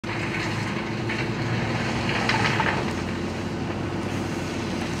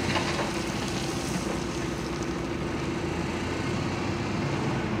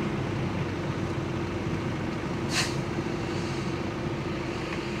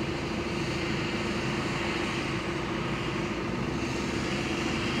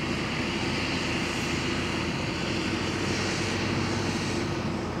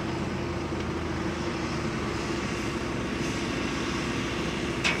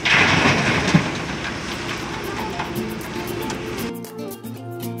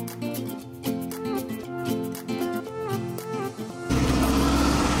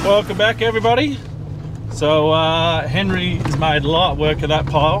Welcome back, everybody. So Henry has made a lot of work of that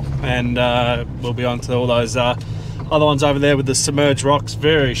pile, and we'll be on to all those other ones over there with the submerged rocks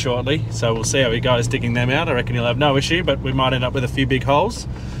very shortly. So we'll see how he goes digging them out. I reckon he'll have no issue, but we might end up with a few big holes.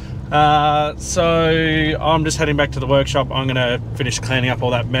 So I'm just heading back to the workshop. I'm going to finish cleaning up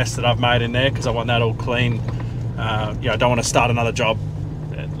all that mess that I've made in there because I want that all clean. I don't want to start another job,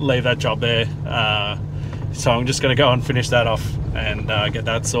 leave that job there. So I'm just going to go and finish that off and get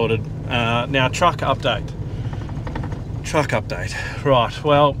that sorted. Now, truck update. Right,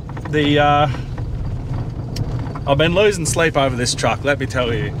 well, I've been losing sleep over this truck, let me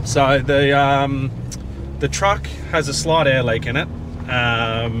tell you. So the truck has a slight air leak in it,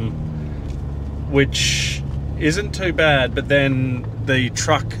 which isn't too bad, but then the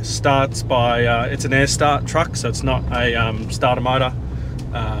truck starts by, it's an air start truck, so it's not a starter motor,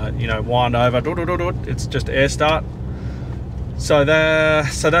 wind over, it's just air start. So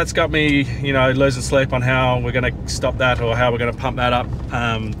that's got me, losing sleep on how we're going to stop that or how we're going to pump that up.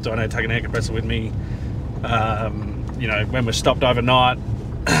 Do I need to take an air compressor with me? When we're stopped overnight,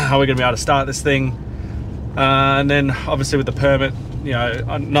 how are we going to be able to start this thing? And then obviously with the permit,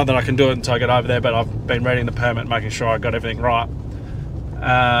 not that I can do it until I get over there, but I've been reading the permit, making sure I got everything right.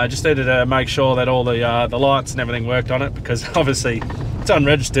 Just needed to make sure that all the lights and everything worked on it, because obviously it's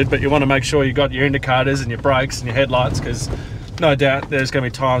unregistered, but you want to make sure you got your indicators and your brakes and your headlights, because no doubt there's going to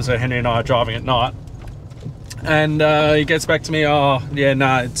be times where Henry and I are driving at night. And he gets back to me,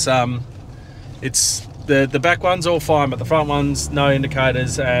 it's the back one's all fine, but the front one's no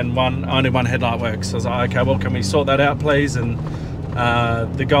indicators and only one headlight works. So I was like, okay, well, can we sort that out, please? And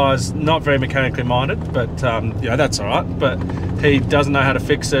the guy's not very mechanically minded, but that's all right. But he doesn't know how to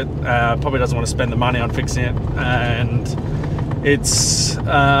fix it. Probably doesn't want to spend the money on fixing it, and it's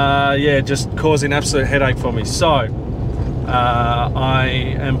just causing absolute headache for me. So I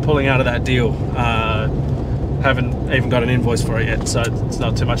am pulling out of that deal. Haven't even got an invoice for it yet, so it's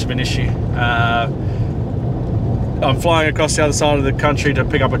not too much of an issue. I'm flying across the other side of the country to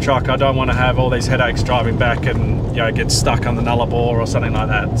pick up a truck. I don't want to have all these headaches driving back and get stuck on the Nullarbor or something like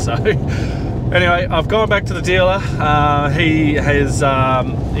that. So anyway, I've gone back to the dealer.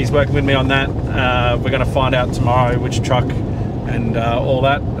 He's working with me on that. We're going to find out tomorrow which truck and all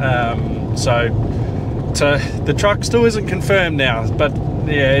that. So the truck still isn't confirmed now, but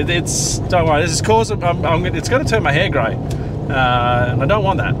yeah, don't worry, this is causing, it's going to turn my hair grey, and I don't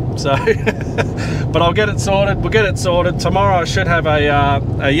want that. So but I'll get it sorted. We'll get it sorted tomorrow. I should have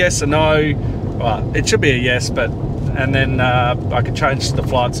a yes or no. Well, it should be a yes, and then I can change the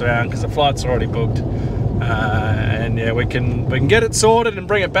flights around because the flights are already booked, and yeah, we can get it sorted and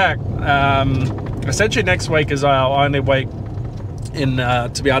bring it back. Essentially next week is our only week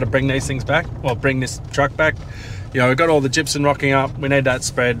to be able to bring these things back, or bring this truck back. We've got all the gypsum rocking up. We need that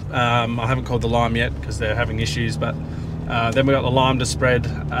spread. I haven't called the lime yet because they're having issues, but then we've got the lime to spread.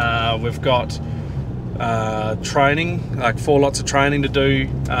 We've got training, like 4 lots of training to do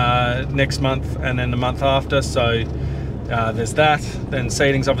next month and then the month after. So there's that. Then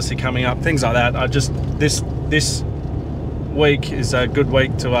seating's obviously coming up, things like that. This week is a good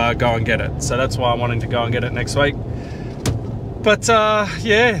week to go and get it. So that's why I'm wanting to go and get it next week. But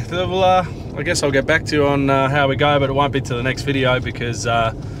I guess I'll get back to you on how we go, but it won't be till the next video because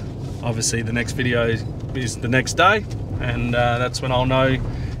obviously the next video is the next day, and that's when I'll know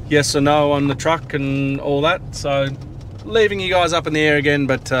yes or no on the truck and all that. So leaving you guys up in the air again,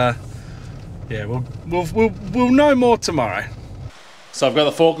 but we'll know more tomorrow. So I've got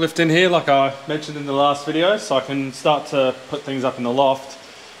the forklift in here like I mentioned in the last video, so I can start to put things up in the loft.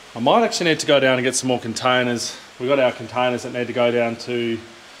 I might actually need to go down and get some more containers. We've got our containers that need to go down to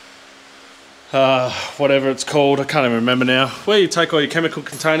whatever it's called, I can't even remember now, where you take all your chemical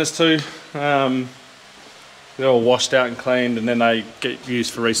containers to. They're all washed out and cleaned, and then they get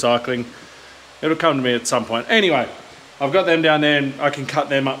used for recycling. It'll come to me at some point. Anyway, I've got them down there, and I can cut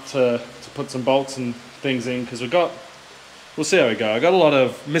them up to put some bolts and things in, because we'll see how we go. I got a lot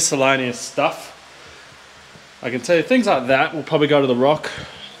of miscellaneous stuff. I can tell you things like that will probably go to the rock.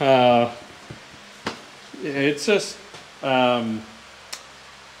 It's just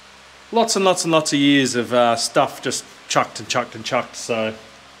lots and lots and lots of years of stuff just chucked and chucked and chucked, so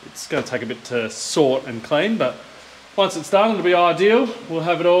it's going to take a bit to sort and clean, but once it's done it'll be ideal. We'll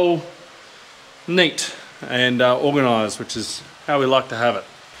have it all neat and organised, which is how we like to have it.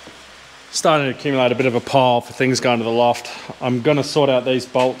 Starting to accumulate a bit of a pile for things going to the loft. I'm going to sort out these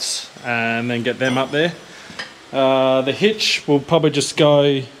bolts and then get them up there. The hitch will probably just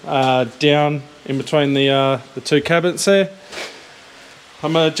go down in between the 2 cabinets there.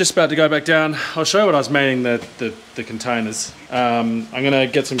 I'm just about to go back down. I'll show you what I was meaning, the containers. I'm going to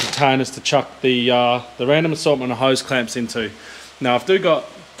get some containers to chuck the random assortment of hose clamps into. Now I've do got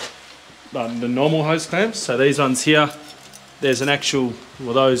the normal hose clamps, so these ones here, there's an actual,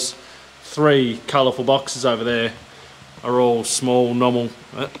 well, those 3 colourful boxes over there are all small, normal,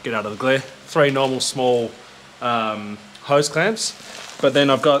 get out of the glare, 3 normal small hose clamps. But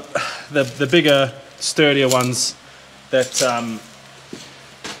then I've got the bigger, sturdier ones that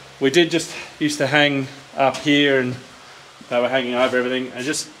we used to hang up here, and they were hanging over everything, and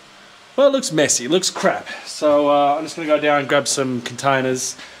just, well, it looks messy, it looks crap. So I'm just going to go down and grab some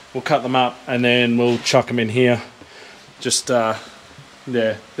containers, we'll cut them up, and then we'll chuck them in here. Just, yeah,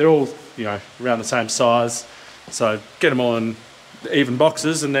 they're all, you know, around the same size. So get them all in even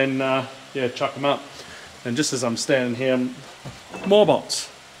boxes, and then, yeah, chuck them up. And just as I'm standing here, more bolts.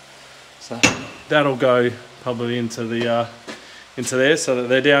 So that'll go probably into there, so that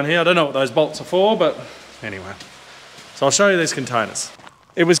they're down here. I don't know what those bolts are for, but anyway. So I'll show you these containers.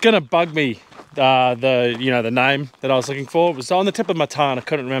 It was going to bug me, the name that I was looking for. It was on the tip of my tongue, I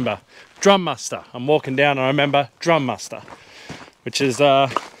couldn't remember. Drum Muster. I'm walking down and I remember Drum Muster, which is that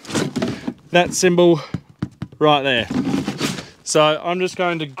symbol right there. So I'm just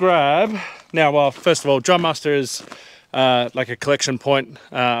going to grab, now, well, first of all, Drum Muster is like a collection point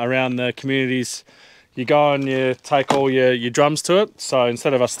around the communities. You go and you take all your drums to it. So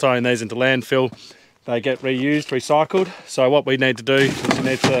instead of us throwing these into landfill, they get reused, recycled. So what we need to do is we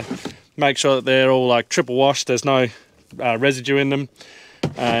need to make sure that they're all like triple washed. There's no residue in them.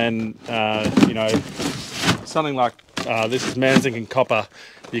 And, you know, something like this is manzinc and copper,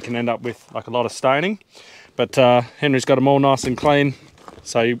 you can end up with like a lot of staining. But Henry's got them all nice and clean.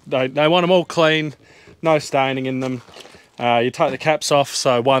 So they want them all clean, no staining in them. You take the caps off,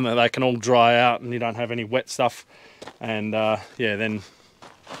 so one, that they can all dry out and you don't have any wet stuff. And yeah, then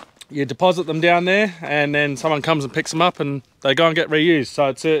you deposit them down there, and then someone comes and picks them up and they go and get reused. So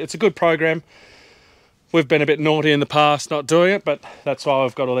it's a good program. We've been a bit naughty in the past not doing it, but that's why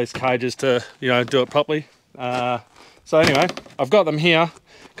I've got all these cages to, you know, do it properly. So anyway, I've got them here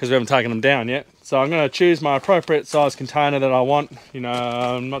because we haven't taken them down yet. So I'm going to choose my appropriate size container that I want. You know,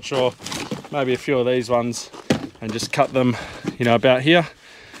 I'm not sure, maybe a few of these ones, and just cut them, you know, about here.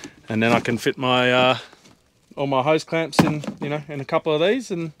 And then I can fit my all my hose clamps in, you know, in a couple of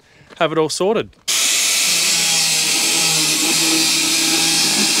these and have it all sorted.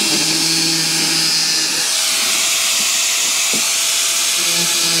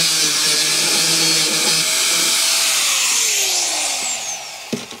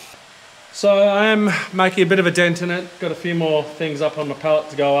 So I am making a bit of a dent in it. Got a few more things up on my pallet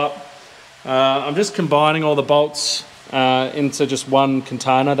to go up. I'm just combining all the bolts into just one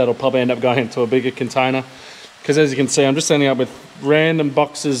container. That'll probably end up going into a bigger container. Because as you can see, I'm just ending up with random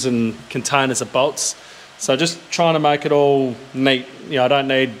boxes and containers of bolts. So just trying to make it all neat. You know, I don't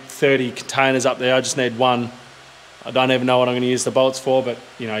need 30 containers up there, I just need one. I don't even know what I'm going to use the bolts for, but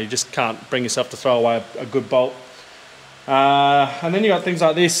you know, you just can't bring yourself to throw away a good bolt. And then you got things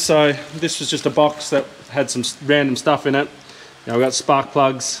like this. So this was just a box that had some random stuff in it. You know, we've got spark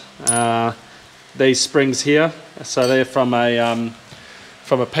plugs, these springs here, so they're from a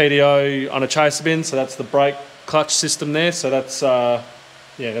PDO on a chaser bin, so that's the brake clutch system there, so that's yeah,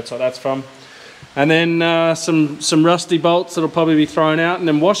 that's what that's from. And then some rusty bolts that'll probably be thrown out, and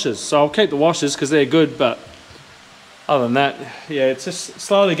then washers. So I'll keep the washers because they're good, but other than that, yeah, it's just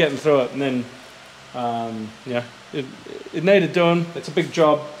slowly getting through it. And then yeah, it needed doing. It's a big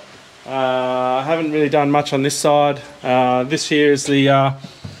job. I haven't really done much on this side. This here is the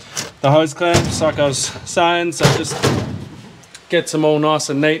hose clamps, like I was saying, so just gets them all nice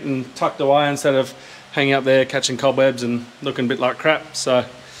and neat and tucked away instead of hanging up there catching cobwebs and looking a bit like crap. So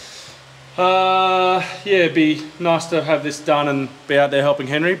yeah, it'd be nice to have this done and be out there helping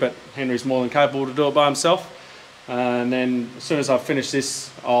Henry, but Henry's more than capable to do it by himself. And then as soon as I finish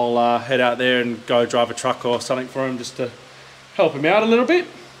this, I'll head out there and go drive a truck or something for him just to help him out a little bit.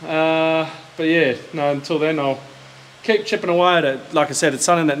 But yeah, no, until then I'll keep chipping away at it. Like I said, it's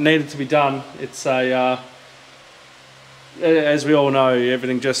something that needed to be done. It's a, as we all know,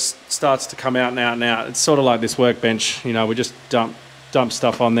 everything just starts to come out and out and out. It's sort of like this workbench, you know, we just dump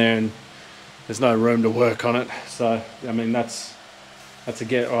stuff on there and there's no room to work on it. So, I mean, that's a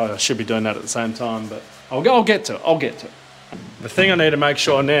get. Oh, I should be doing that at the same time, but I'll get to it. The thing I need to make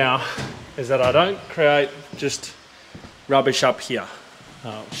sure now is that I don't create just rubbish up here.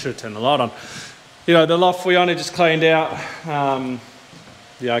 Oh, should turn the light on. You know, the loft we only just cleaned out,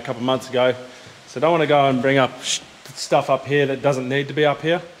 yeah, a couple of months ago. So I don't want to go and bring up stuff up here that doesn't need to be up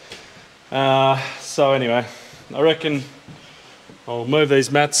here. So anyway, I reckon I'll move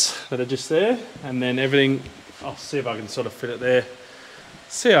these mats that are just there, and then everything, I'll see if I can sort of fit it there.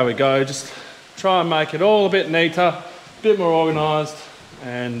 See how we go, just try and make it all a bit neater, a bit more organised,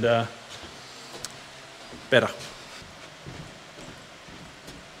 and better.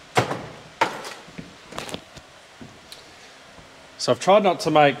 So I've tried not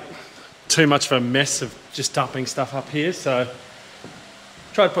to make too much of a mess of just dumping stuff up here, so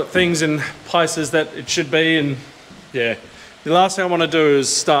try to put things in places that it should be, and yeah, the last thing I want to do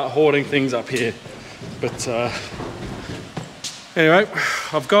is start hoarding things up here. But anyway,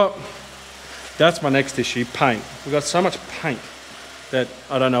 that's my next issue, paint. We've got so much paint that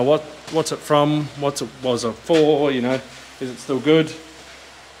I don't know what's it from, was it for, you know, is it still good?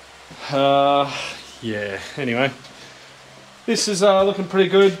 Yeah, anyway. This is looking pretty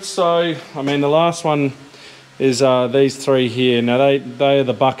good. So, I mean, the last one is these three here. Now, they are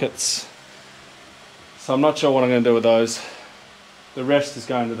the buckets. So I'm not sure what I'm going to do with those. The rest is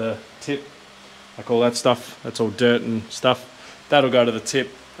going to the tip. Like all that stuff, that's all dirt and stuff. That'll go to the tip.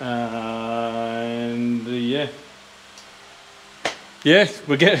 And yeah. Yeah,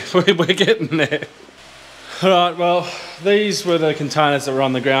 we're getting there. Alright, well, these were the containers that were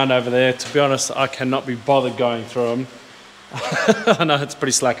on the ground over there. To be honest, I cannot be bothered going through them. I know it's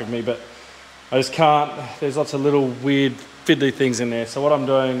pretty slack of me, but I just can't. There's lots of little weird fiddly things in there. So what I'm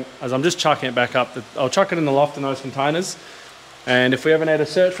doing is I'm just chucking it back up. I'll chuck it in the loft in those containers, and if we ever need to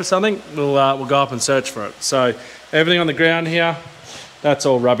search for something, we'll go up and search for it. So everything on the ground here, that's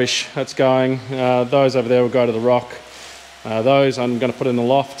all rubbish. That's going. Those over there will go to the rock. Those I'm going to put in the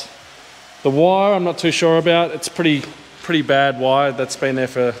loft. The wire I'm not too sure about. It's pretty bad wire that's been there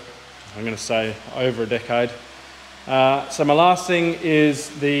for, I'm going to say, over a decade. So my last thing is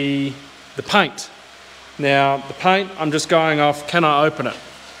the paint. Now the paint, I'm just going off, can I open it?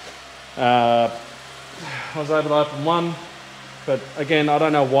 I was able to open one, but again, I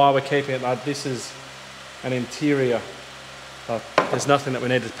don't know why we're keeping it like this. Is an interior. There's nothing that we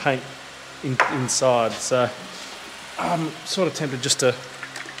need to paint inside, so I'm sort of tempted just to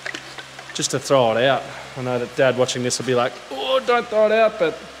throw it out. I know that Dad watching this will be like, oh, don't throw it out,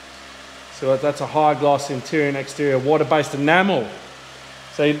 but so that's a high gloss interior and exterior water-based enamel.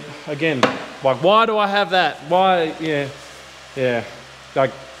 So again, like, why do I have that? Why? Yeah.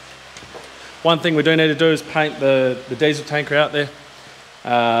 Like, one thing we do need to do is paint the diesel tanker out there.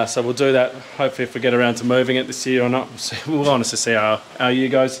 So we'll do that. Hopefully, if we get around to moving it this year or not, we'll honestly see how our year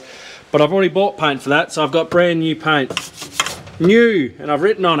goes. But I've already bought paint for that, so I've got brand new paint, new, and I've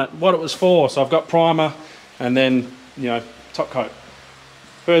written on it what it was for. So I've got primer, and then, you know, top coat.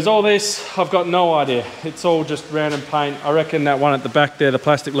 Whereas all this, I've got no idea. It's all just random paint. I reckon that one at the back there, the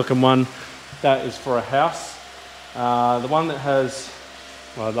plastic looking one, that is for a house. The one that has,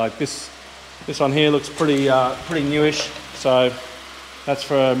 well, like this one here looks pretty newish. So that's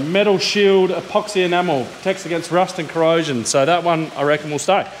for a metal shield epoxy enamel, protects against rust and corrosion. So that one I reckon will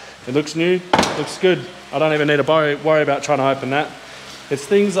stay. It looks new, looks good. I don't even need to worry about trying to open that. It's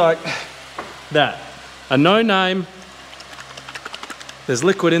things like that. A no name. There's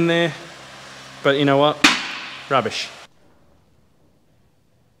liquid in there, but you know what? Rubbish.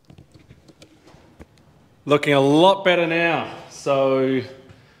 Looking a lot better now. So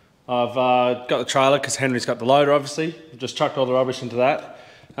I've got the trailer because Henry's got the loader, obviously. I've just chucked all the rubbish into that.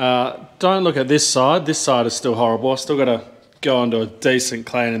 Don't look at this side. This side is still horrible. I've still got to go into a decent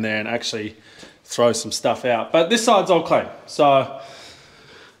clean in there and actually throw some stuff out. But this side's all clean. So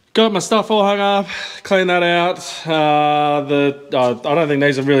got my stuff all hung up, clean that out. I don't think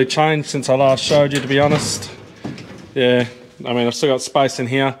these have really changed since I last showed you, to be honest. Yeah, I mean, I've still got space in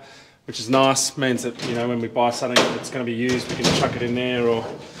here, which is nice. Means that, you know, when we buy something that's going to be used, we can chuck it in there, or,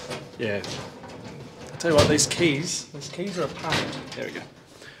 yeah. I'll tell you what, these keys are a pain. There we go.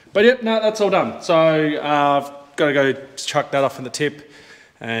 But yep, no, that's all done. So I've got to go chuck that off in the tip,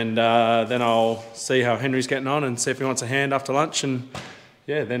 and then I'll see how Henry's getting on and see if he wants a hand after lunch. And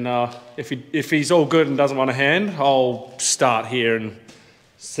yeah, then if he's all good and doesn't want a hand, I'll start here and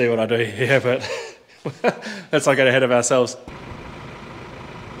see what I do here, but let's not get ahead of ourselves.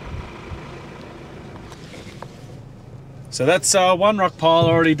 So that's one rock pile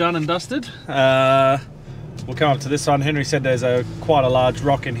already done and dusted. We'll come up to this one. Henry said there's quite a large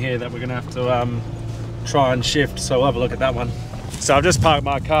rock in here that we're gonna have to try and shift, so we'll have a look at that one. So I've just parked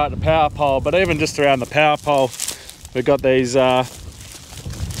my car at the power pole, but even just around the power pole, we've got these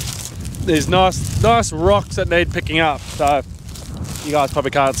nice rocks that need picking up. So you guys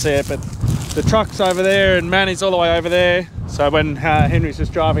probably can't see it, but the truck's over there and Manny's all the way over there. So when Henry's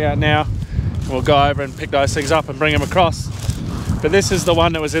just driving out now, we'll go over and pick those things up and bring them across. But this is the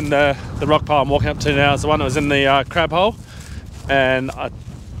one that was in the rock pile I'm walking up to now. It's the one that was in the crab hole. and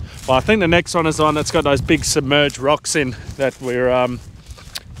I think the next one is the one that's got those big submerged rocks in that we're you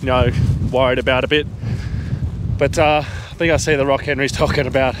know, worried about a bit. But I think I see the rock Henry's talking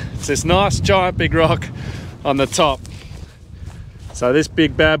about. It's this nice giant big rock on the top. So this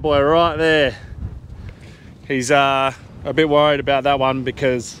big bad boy right there, he's a bit worried about that one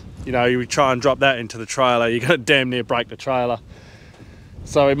because, you know, you try and drop that into the trailer, you're gonna damn near break the trailer.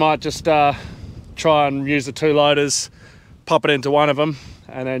 So we might just try and use the 2 loaders, pop it into one of them,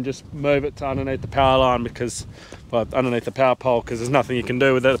 and then just move it to underneath the power line, because, well, underneath the power pole, because there's nothing you can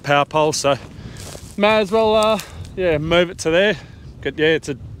do without a power pole. So may as well, yeah, move it to there. But yeah, it's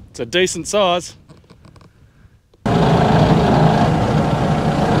a decent size.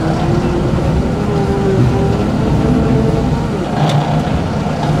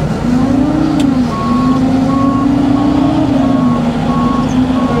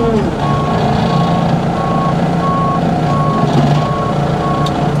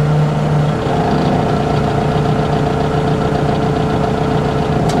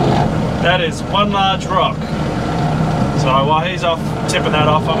 That is one large rock. So while he's off tipping that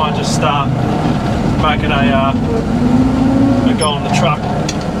off, I might just start making a go on the truck.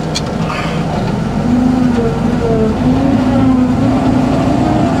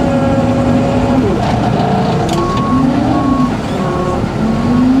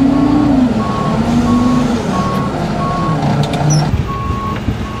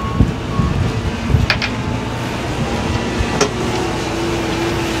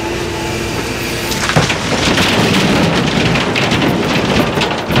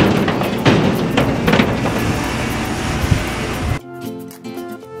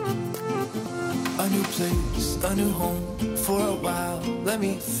 A new place, a new home, for a while, let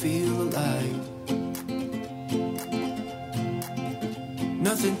me feel alive.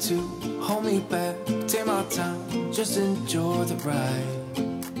 Nothing to hold me back, take my time, just enjoy the ride.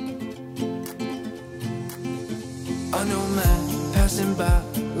 A new man passing by,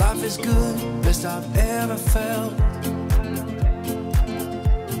 life is good, best I've ever felt.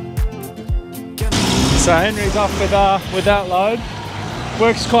 So Henry's off with that load.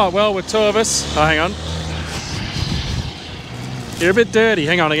 Works quite well with 2 of us. Oh, hang on. You're a bit dirty.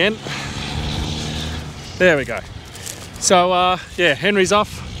 Hang on again. There we go. So yeah, Henry's off,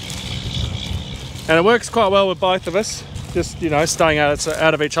 and it works quite well with both of us. Just, you know, staying out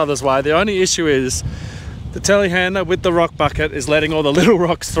of each other's way. The only issue is the telehandler with the rock bucket is letting all the little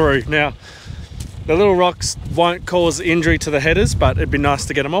rocks through. Now, the little rocks won't cause injury to the headers, but it'd be nice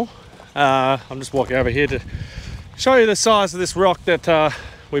to get them all. I'm just walking over here to show you the size of this rock that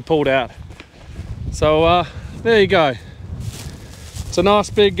we pulled out. So there you go. It's a nice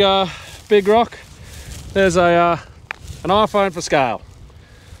big rock. There's an iPhone for scale.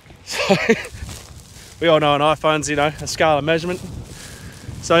 So we all know an iPhone's, you know, a scale of measurement.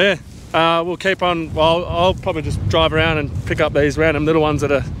 So yeah, we'll keep on. Well, I'll probably just drive around and pick up these random little ones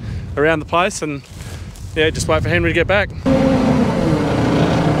that are around the place, and yeah, just wait for Henry to get back.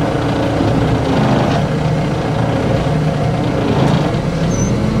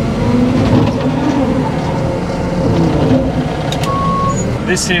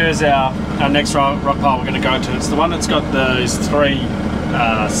 This here is our next rock pile we're going to go to. It's the one that's got those 3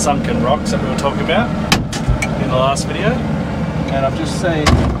 sunken rocks that we were talking about in the last video. And I've just seen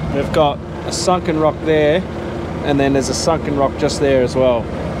we've got a sunken rock there, and then there's a sunken rock just there as well.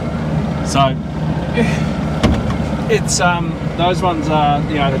 So it's those ones are,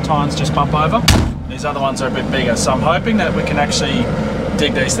 you know, the tines just bump over. These other ones are a bit bigger. So I'm hoping that we can actually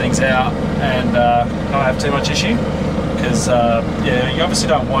dig these things out and not have too much issue. Because yeah, you obviously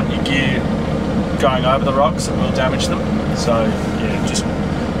don't want your gear going over the rocks, it will damage them. So yeah, just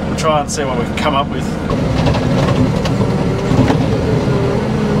we'll try and see what we can come up with.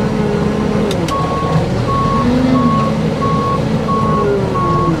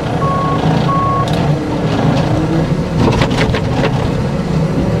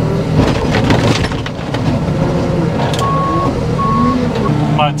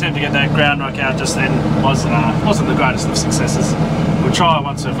 My attempt to get that ground rock out just then wasn't the greatest of successes. We'll try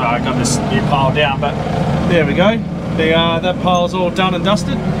once we've got this new pile down, but there we go. That pile's all done and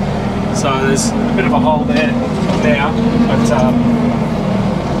dusted. So there's a bit of a hole there now, but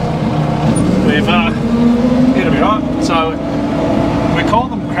it'll be right. So we call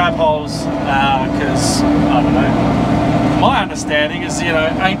them crab holes because, I don't know, my understanding is, you know,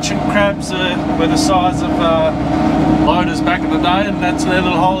 ancient crabs were the size of loaders back in the day, and that's their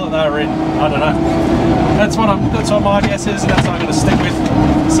little hole that they were in. I don't know. That's what my guess is, and that's what I'm going to stick with.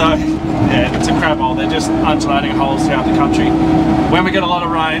 So yeah, it's a crab hole. They're just undulating holes throughout the country. When we get a lot of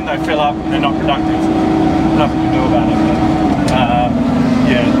rain, they fill up. They're not productive. Nothing to do about it. But,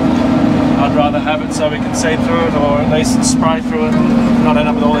 Yeah, I'd rather have it so we can see through it, or at least spray through it and not end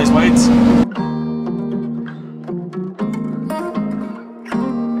up with all these weeds.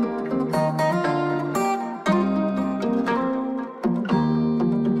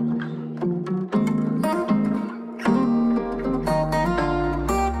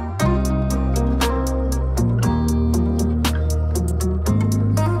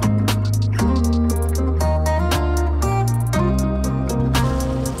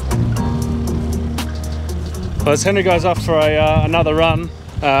 Well, as Henry goes off for another run,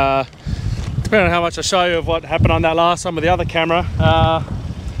 depending on how much I show you of what happened on that last one with the other camera,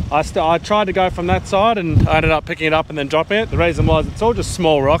 I tried to go from that side and I ended up picking it up and then dropping it. The reason was it's all just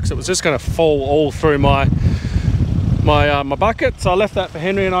small rocks. It was just going to fall all through my bucket, so I left that for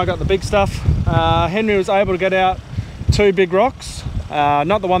Henry and I got the big stuff. Henry was able to get out 2 big rocks,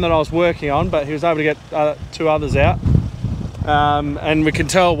 not the one that I was working on, but he was able to get 2 others out. And we can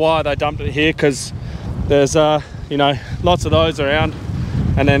tell why they dumped it here, because there's you know, lots of those around,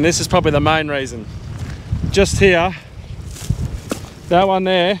 and then this is probably the main reason. Just here, that one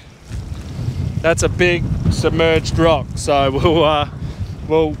there, that's a big submerged rock, so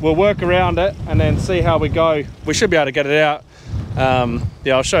we'll work around it and then see how we go. We should be able to get it out.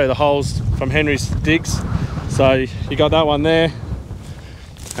 Yeah, I'll show you the holes from Henry's digs. So you got that one there,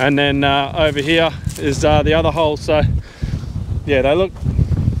 and then over here is the other hole. So yeah, they look,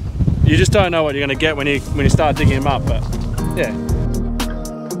 you just don't know what you're going to get when you start digging them up, but yeah.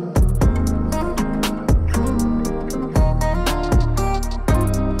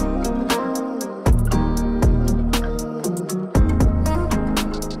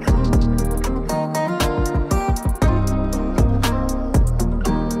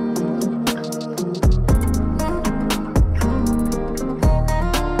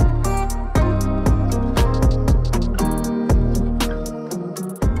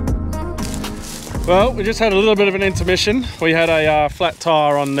 Well, we just had a little bit of an intermission. We had a flat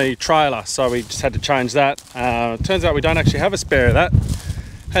tyre on the trailer, so we just had to change that. Turns out we don't actually have a spare of that.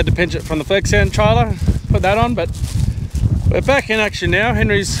 Had to pinch it from the flex end trailer, put that on, but we're back in action now.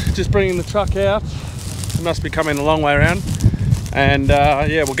 Henry's just bringing the truck out. He must be coming a long way around. And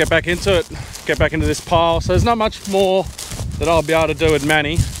yeah, we'll get back into it, get back into this pile. So there's not much more that I'll be able to do with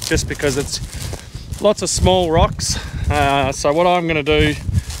Manny, just because it's lots of small rocks. So what I'm gonna do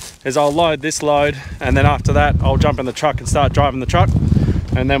is I'll load this load, and then after that I'll jump in the truck and start driving the truck,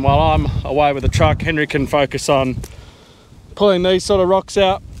 and then while I'm away with the truck, Henry can focus on pulling these sort of rocks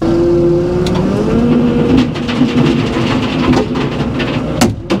out.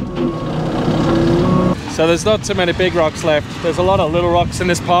 So there's not too many big rocks left. There's a lot of little rocks in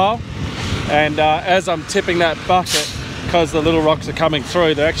this pile, and as I'm tipping that bucket, because the little rocks are coming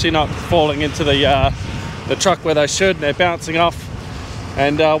through, they're actually not falling into the truck where they should, and they're bouncing off.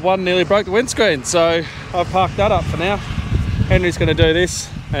 And one nearly broke the windscreen, so I've parked that up for now. Henry's going to do this,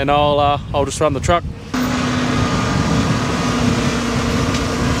 and I'll just run the truck.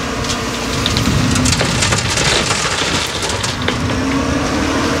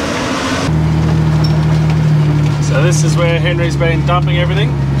 So this is where Henry's been dumping everything,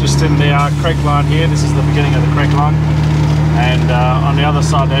 just in the creek line here. This is the beginning of the creek line, and on the other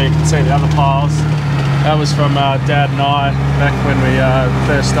side there you can see the other piles. That was from Dad and I back when we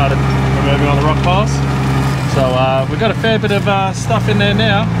first started removing all the rock piles. So we've got a fair bit of stuff in there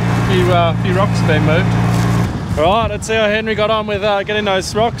now. A few rocks have been moved. All right, let's see how Henry got on with getting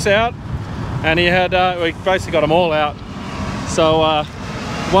those rocks out. And he had, we basically got them all out. So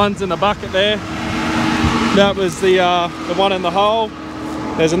one's in the bucket there. That was the one in the hole.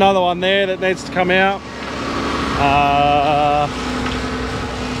 There's another one there that needs to come out.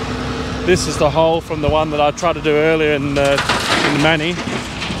 This is the hole from the one that I tried to do earlier in the Manny.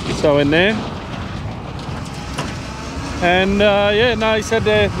 So in there. And yeah, no, he said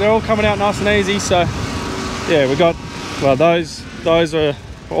they're all coming out nice and easy. So yeah, we got, well, those are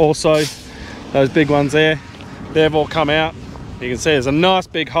also, those big ones there, they've all come out. You can see there's a nice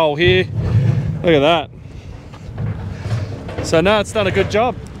big hole here. Look at that. So no, it's done a good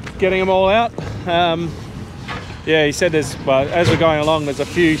job getting them all out. Yeah, he said there's, well, as we're going along, there's a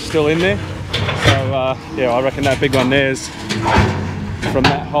few still in there. So yeah, I reckon that big one there's from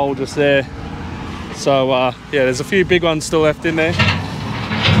that hole just there. So yeah, there's a few big ones still left in there.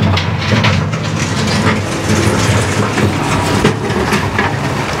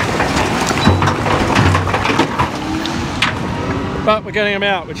 But we're getting them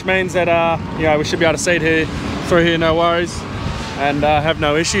out, which means that you know, we should be able to see it through here, no worries, and have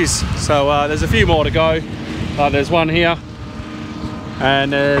no issues. So there's a few more to go. There's one here,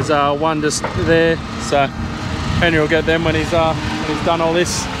 and there's one just there. So Henry will get them when he's done all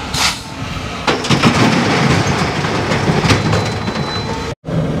this.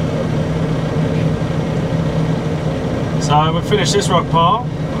 So we've finished this rock pile,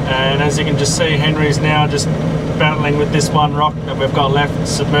 and as you can just see, Henry's now just battling with this one rock that we've got left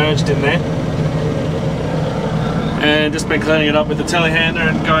submerged in there. And just been cleaning it up with the telehandler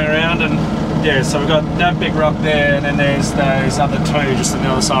and going around, and yeah, so we've got that big rock there, and then there's those other two just on the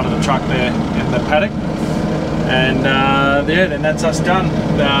other side of the truck there in the paddock. And yeah, then that's us done.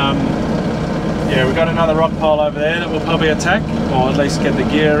 Yeah, we've got another rock pile over there that we'll probably attack, or at least get the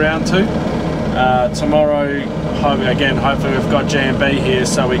gear around to. Tomorrow, hopefully we've got G&B here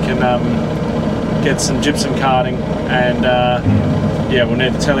so we can get some gypsum carting, and yeah, we'll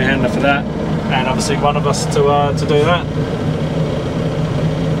need the telehandler for that, and obviously one of us to do that.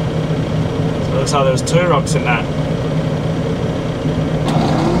 So it looks like there's 2 rocks in that.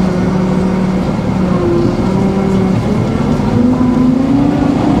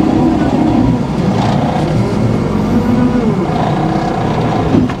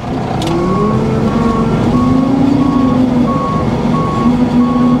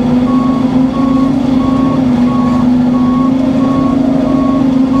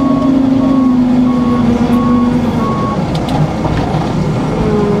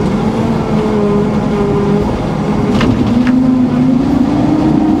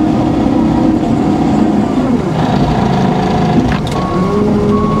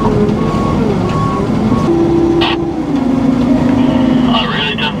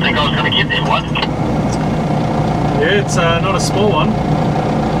 It's not a small one.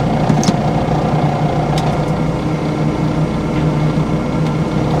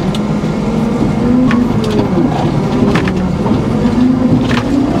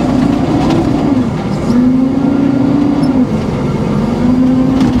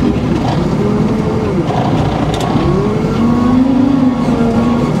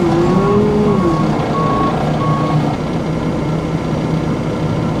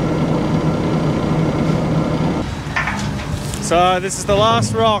 So this is the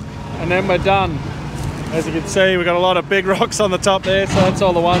last rock, and then we're done. As you can see, we've got a lot of big rocks on the top there, so that's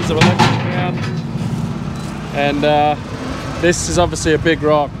all the ones that were left down. And this is obviously a big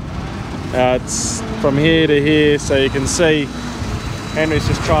rock. It's from here to here, so you can see Henry's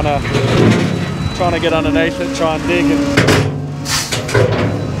just trying to get underneath it, try and dig. And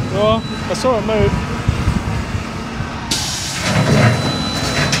oh, I saw it move.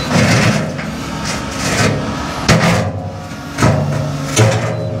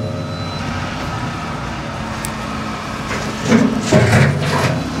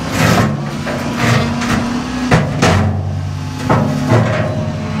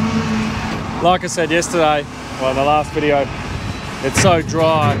 Like I said yesterday, well in the last video, it's so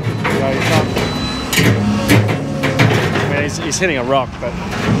dry, you know, you can't, I mean he's hitting a rock, but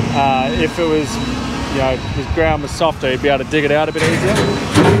if it was, you know, his ground was softer, he'd be able to dig it out a bit easier.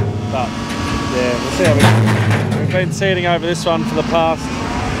 But yeah, we'll see how we've been seeding over this one for the past,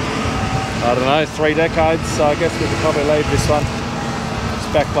 I don't know, 3 decades, so I guess we could probably leave this one, just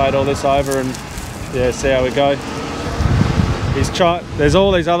backblade all this over and yeah, see how we go. There's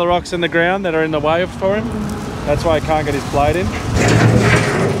all these other rocks in the ground that are in the way for him. That's why he can't get his blade in.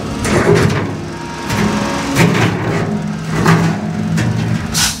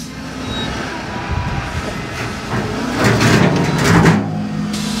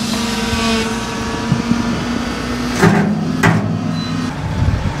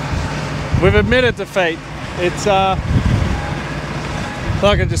 We've admitted defeat. It's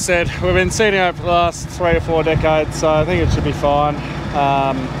like I just said, we've been seeding over for the last 3 or 4 decades, so I think it should be fine.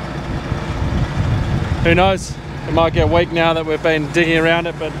 Who knows? It might get weak now that we've been digging around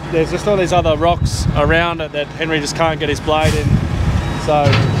it, but there's just all these other rocks around it that Henry just can't get his blade in. So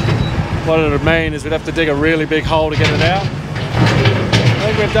what it would mean is we'd have to dig a really big hole to get it out. I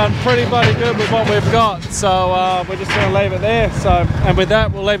think we've done pretty bloody good with what we've got, so we're just going to leave it there. So, and with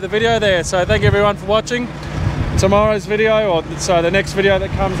that, we'll leave the video there. So thank you everyone for watching. Tomorrow's video, or so the next video that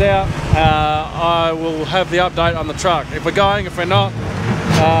comes out, I will have the update on the truck. If we're going, if we're not,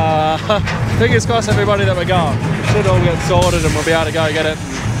 fingers crossed everybody that we're going. It should all get sorted and we'll be able to go get it.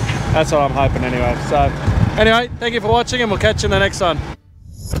 That's what I'm hoping anyway. So anyway, thank you for watching and we'll catch you in the next one.